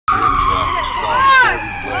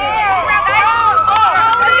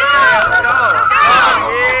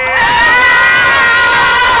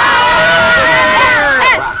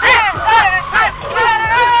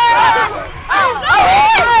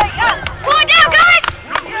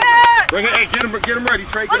Bring it. Hey, get him ready,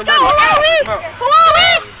 Trey. Get him ready. Who are we? Who are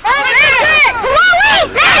we? Patriots! Who are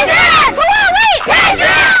we? Patriots! Who are we?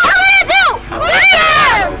 Patriots! What are we do?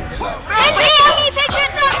 Patriots!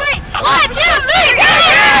 Patriots on three. 1, 2, 3.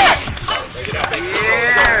 Patriots!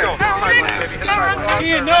 Yeah.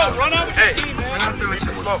 Ian, no, run out with your team, man. Run out there with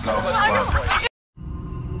your smoke.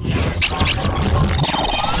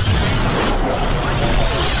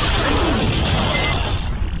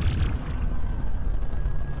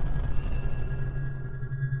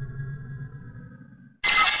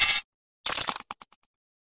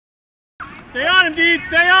 Stay on him, Deed.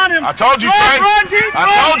 Stay on him. I told you, Trey. Run, Deed, I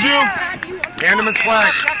run. told you. Hand him his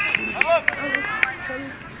flag.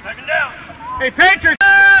 Second down. Hey, Patriots.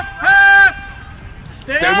 Pass.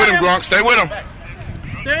 Stay with him, Gronk. Stay with him.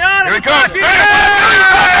 Stay on him. Here he comes.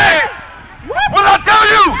 Hey! What did I tell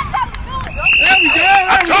you? There we go.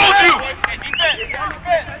 I told you.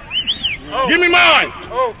 Oh. Give me mine.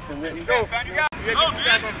 Oh, let's go. Go,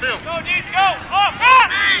 Deeds, go. Oh,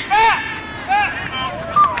 fast.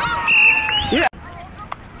 Yeah.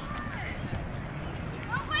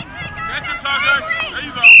 Catch him, Tarzan. There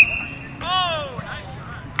you go. Oh, nice.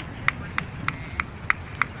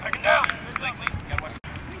 Second down.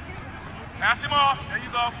 Pass him off. There you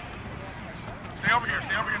go. Stay over here.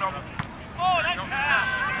 Noble. Oh, nice pass.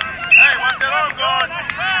 Hey, watch that arm guard.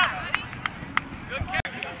 Nice pass. Good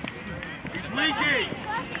catch. He's leaking.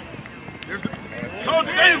 There's the. Told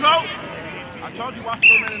you. There you go. I told you, watch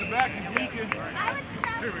the man in the back. He's leaking.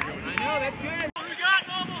 Here we go. I know, that's good. Who you got,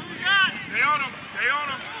 Noble? Who you got? Stay on him.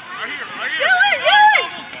 Right here. Do it.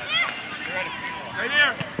 Stay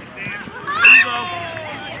there. There you go.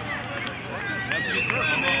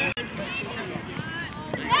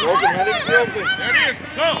 There it is.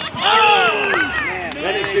 Go. Oh!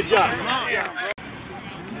 That is good job.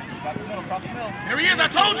 There he is. I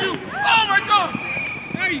told you. Oh, my God.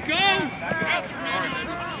 There you go.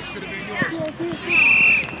 This should have been yours.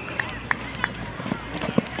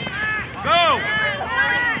 Go.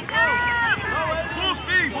 Full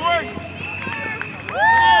speed, boy. Oh,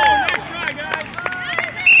 nice try, guys.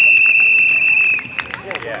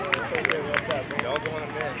 Yeah. You also want to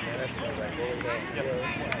miss, man. That's right.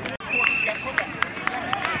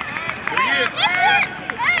 There he is.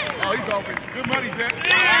 Oh, he's open. Good money, Jack. Good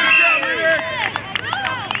job, Lennox.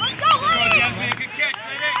 Let's go, Lennox. Good catch,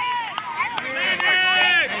 Lennox.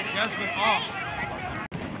 That's been off.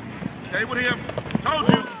 Stay with him. Told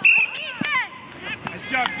you. Nice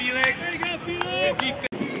job, Felix. There you go, Felix. Good defense.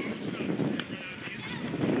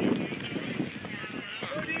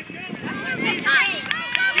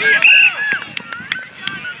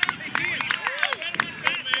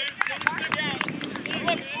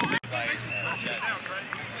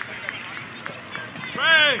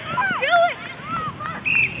 Trey! Do it!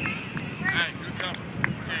 Hey, good cover.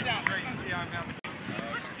 Trey, you see how I'm now?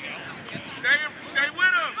 Stay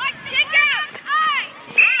with him! Check out!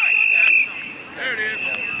 There it is.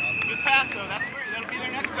 Good pass, though. That'll be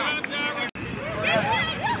their next time.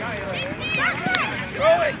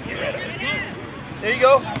 There you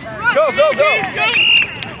go. Go.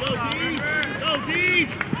 Go,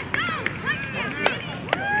 Deeds!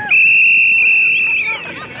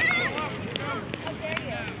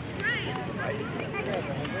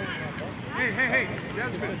 Hey,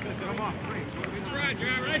 Desmond, come on, please. Good try,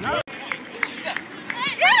 John, right?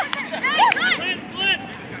 Split!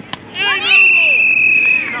 Hey, Noble!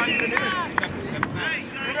 You're not even in.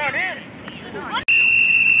 You're not in.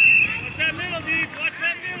 Watch that middle, Deeds. Watch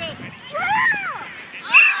that middle.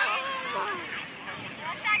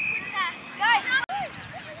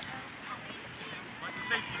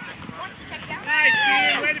 Nice,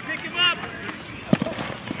 Dean. Way to pick him up.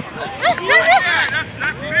 Yeah, that's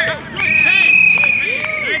big. Hey,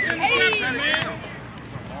 nice and flip, man.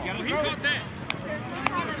 He caught that.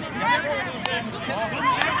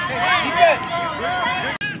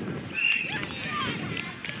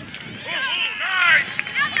 Nice.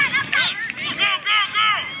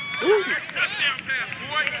 Go. Nice touchdown pass,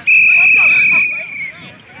 boy.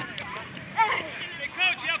 Hey,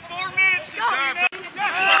 Coach, you have 4 minutes. Good job.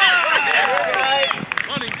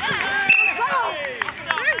 Money.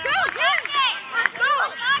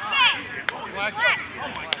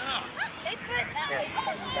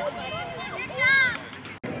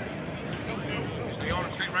 Stay on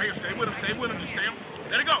him, stay right here, stay with him, just stay on.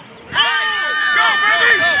 Let it go. Go,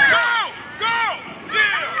 baby! Go!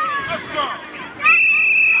 Yeah! Let's go!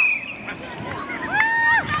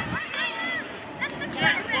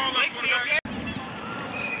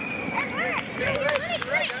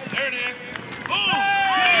 There it is. Boom!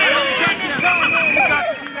 Take this time. You got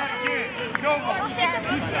to do that again. Go,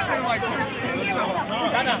 he's sitting there like this.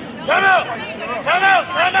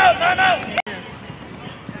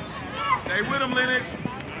 Stay with him, Lennox.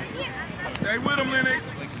 Stay with him, Lennox.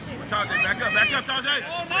 Tajay, back up, Tajay.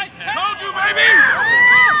 Oh, nice. Told you, baby.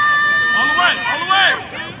 All the way.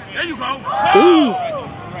 There you go. Ooh.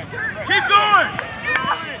 Keep going.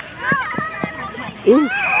 Ooh. 1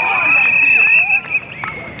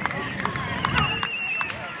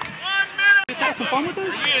 minute. Just have some fun with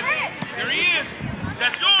this? There he is.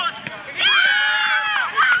 That's yours. Give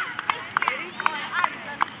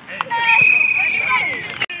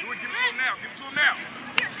it to him now.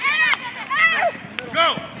 Go.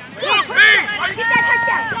 Full speed. Get that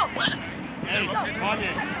touchdown. Go. On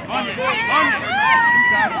it. I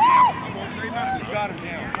won't say nothing. You got him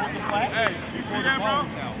now. Hey, you see that, bro?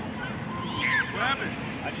 What happened?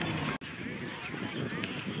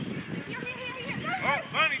 Oh,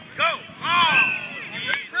 Bunny, go. Oh.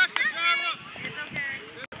 Pressure, Jara. It's okay.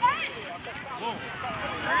 Whoa.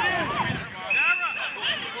 There it is. Jara.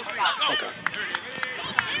 Full speed. Go. Okay. There it is.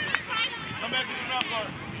 Come back to the drop bar.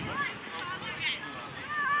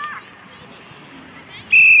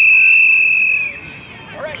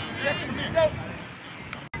 All right, let's go.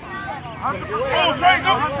 Oh, Trey,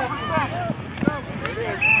 go.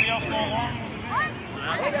 Anybody else go along?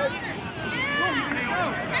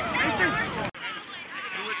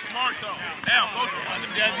 Do it smart, though. Now, go.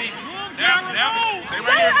 Desi. Down. Stay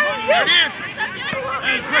right here. There it is.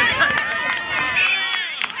 Hey, great.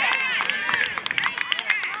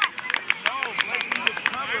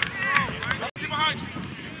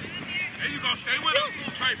 Stay with him.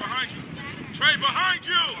 Trey, behind you. Trey, behind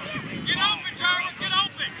you. Get open, Charles. Get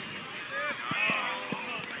open.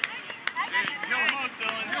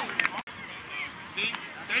 See?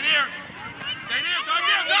 Stay there. Stay there.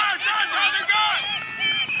 Done.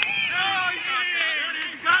 No, he got it. There it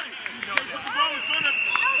is. He got it. Put the ball in front of him.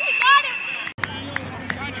 Oh, he got it.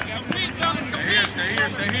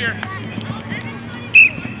 Stay here.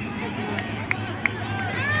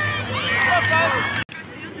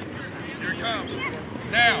 Here it comes.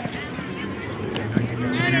 Now.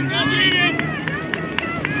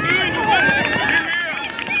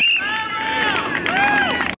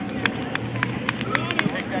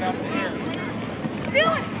 Take that up there. Do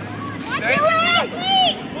it.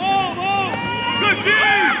 Good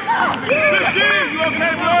team. You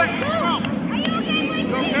okay, Blake? Are you okay, Blake?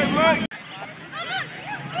 You okay, Blake?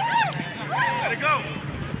 Let it go.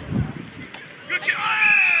 Good kick.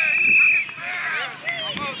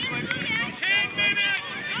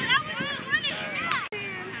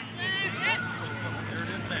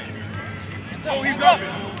 Oh, he's up.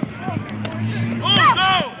 Oh,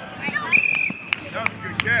 no! That was a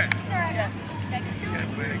good catch. Yeah, thanks.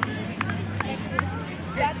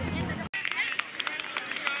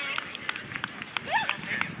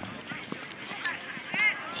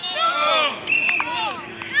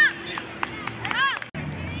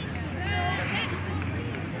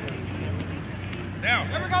 Now.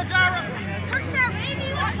 There we go, Jara.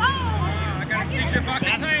 I gotta teach you about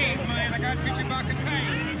contain, man. I gotta teach you about contain.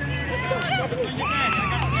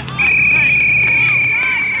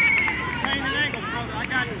 Contain an angle, brother. I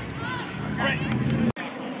got you. Right.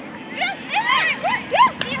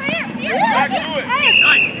 Back to it.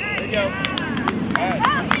 Nice. There you go. All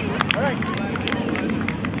right.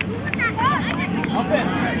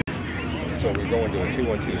 So we're going to a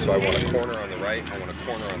 2-1-2. So I want a corner on the right, I want a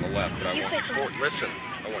corner on the left, but I want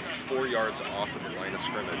I want 4 yards off of the line of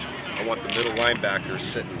scrimmage. I want the middle linebacker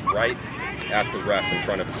sitting right at the ref in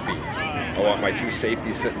front of his feet. I want my 2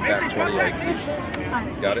 safeties sitting back 20 yards deep.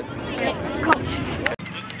 Got it? Go.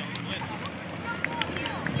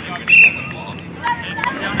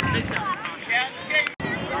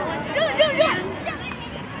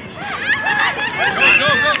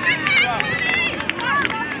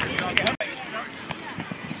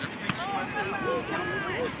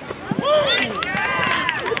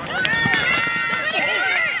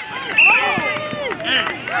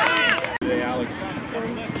 Hey, Alex.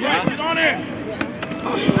 Jack, get on it. I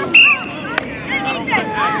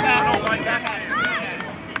don't like that.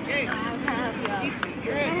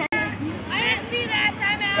 I didn't see that.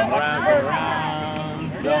 Time out.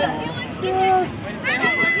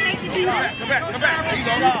 Come back. There you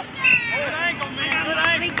go. Good ankle, man. Good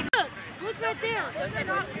ankle. Look right there.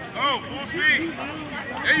 Oh, full speed.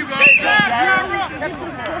 There you go. Compete,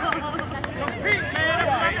 man. That's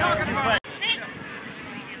what I'm talking about.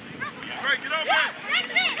 Trey, get up, man.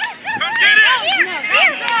 Come get it.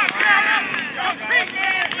 Compete,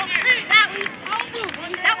 man. Compete.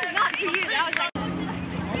 That was not to you. That was like.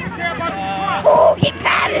 Oh, he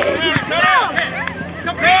batted.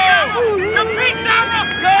 Compete, Jara.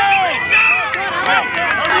 Go.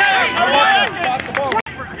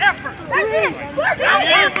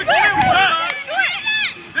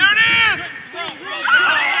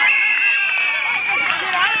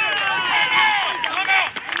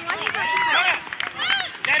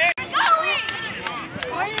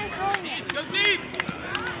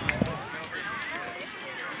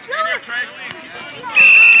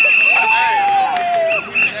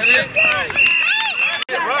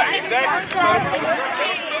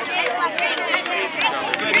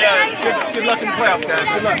 Good luck in the playoffs, guys.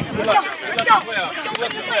 Good luck. Good luck. Good luck in the playoffs. Good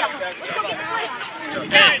luck in the playoffs, guys.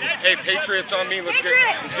 Hey, Patriots on me. Let's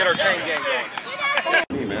get our chain gang going.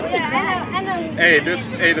 Hey,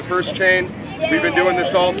 the first chain. We've been doing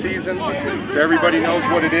this all season, so everybody knows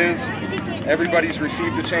what it is. Everybody's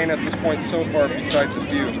received a chain at this point so far, besides a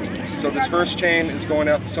few. So this first chain is going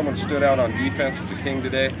out to someone who stood out on defense as a king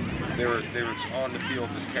today. They were on the field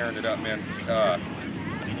just tearing it up, man.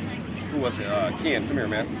 Who was it? Kean, come here,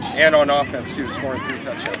 man. And on offense too, scoring 3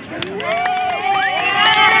 touchdowns, man.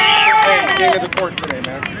 Hey, king of the court today,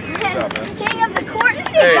 man. Good job, man. King of the court? This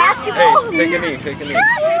is basketball. Hey, take a knee, take a knee.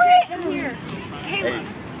 I'm here. Hey,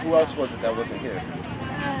 who else was it that wasn't here?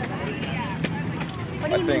 What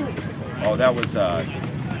do you mean? Oh, that was,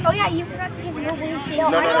 Oh yeah, you forgot to give him no wings. No,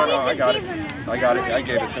 I got it. I got it, I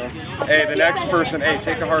gave it to him. Hey, the next person, hey,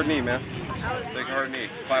 take a hard knee, man. Take a hard knee.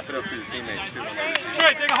 Clap it up for your teammates, too. That's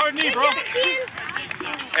right, take a hard knee, bro.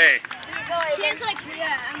 Hey. Kian's like,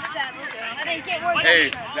 yeah, I'm sad. I didn't get work.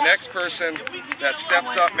 Hey, the next person that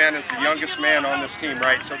steps up, man, is the youngest man on this team,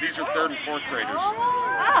 right? So these are 3rd and 4th graders.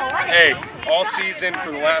 Oh, Hey, all season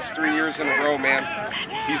for the last 3 years in a row, man,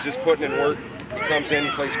 he's just putting in work. He comes in,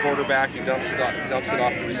 he plays quarterback, he dumps it off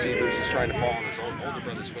the receivers. He's trying to follow in his older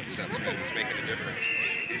brother's footsteps, man. He's making a difference.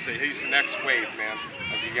 He's the next wave, man,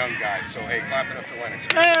 as a young guy. So, hey, clap it up for Lennox,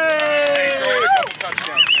 man. Hey, throw in a couple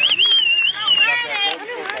touchdowns, man.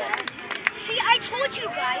 See, I told you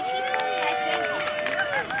guys. He told me I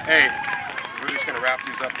can't. Hey, we're just going to wrap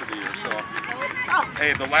these up for the year. So,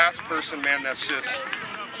 hey, the last person, man, that's just,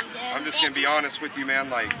 I'm just going to be honest with you, man,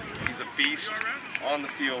 like, he's a beast on the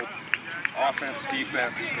field. Offense,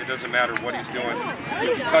 defense, it doesn't matter what he's doing.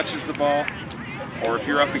 If he touches the ball, or if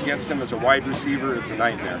you're up against him as a wide receiver, it's a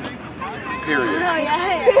nightmare. Period.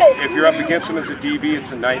 If you're up against him as a DB,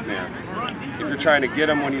 it's a nightmare. If you're trying to get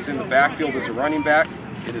him when he's in the backfield as a running back,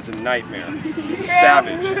 it is a nightmare. He's a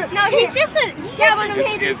savage. No, he's just a...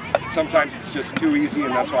 Sometimes it's just too easy,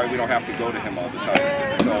 and that's why we don't have to go to him all the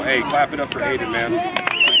time. So, hey, clap it up for Hayden, man.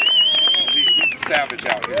 He's a savage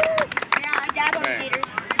out here. Yeah, I dab on haters.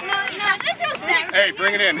 No, there's no savage. Hey,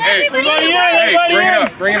 bring it in. Hey,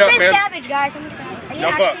 bring it up, man. Savage, guys.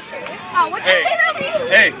 Jump up. Oh, what's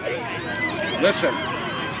Hey, listen.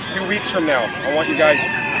 2 weeks from now, I want you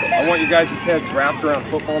guys' heads wrapped around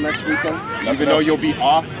football next weekend. Even though you'll be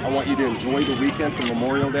off, I want you to enjoy the weekend for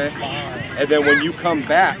Memorial Day. And then when you come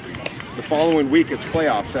back, the following week it's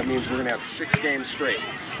playoffs. That means we're gonna have 6 games straight.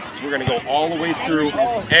 So we're gonna go all the way through.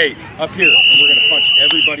 Hey, up here, and we're gonna punch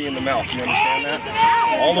everybody in the mouth. You understand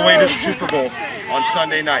that? All the way to the Super Bowl on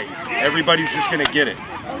Sunday night. Everybody's just gonna get it.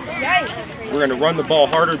 We're gonna run the ball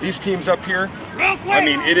harder. These teams up here, I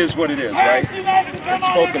mean, it is what it is, right? It's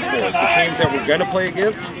spoken for. The teams that we're gonna play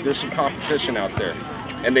against, there's some competition out there,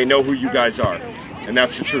 and they know who you guys are, and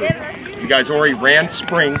that's the truth. You guys already ran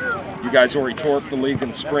spring. You guys already tore up the league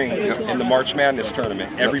in spring in the March Madness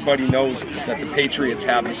tournament. Everybody knows that the Patriots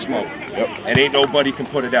have the smoke, and ain't nobody can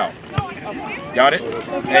put it out. Got it?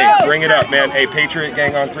 Hey, bring it up, man. Hey, Patriot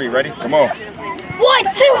gang on 3. Ready? Come on. 1,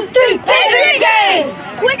 2, 3, Patriot gang!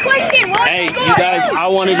 Quick question, hey, you guys, I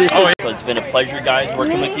wanted to say, so it's been a pleasure, guys,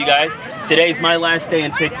 working with you guys. Today's my last day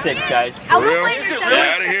in Pick 6, guys. I'll go play Get the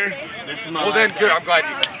out of here. This is my Well, then, good. I'm glad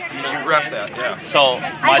you ref that. Yeah. So,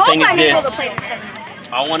 my I thing hope is I'm able to this. play the 7.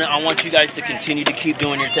 I want you guys to continue to keep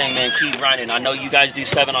doing your thing, man. Keep grinding. I know you guys do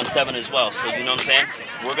 7-on-7 as well, so you know what I'm saying?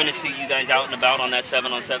 We're going to see you guys out and about on that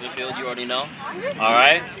 7-on-7 field, you already know. All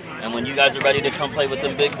right? And when you guys are ready to come play with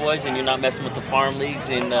them big boys and you're not messing with the farm leagues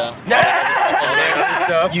and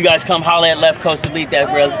you guys come holler at Left Coast Elite that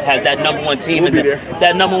has that #1 team in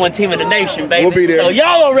that #1 team in the nation, baby. We'll be there. So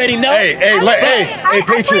y'all already know. Hey, Patriots. I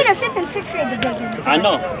played a 5th and 6th grade division. I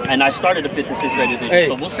know, and I started a 5th and 6th grade division,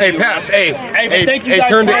 so we'll see. Hey, Pats, hey, thank you guys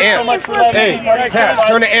turn to so Ant. much for letting me. Hey, Pats,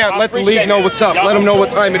 turn to Ant. Let the league know what's up. Let them know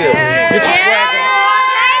what time it is. Get your swag on.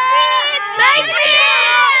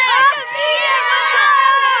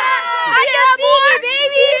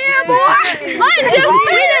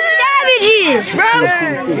 Undefeated savages!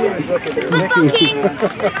 Football kings!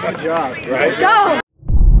 Good job, right? Let's go!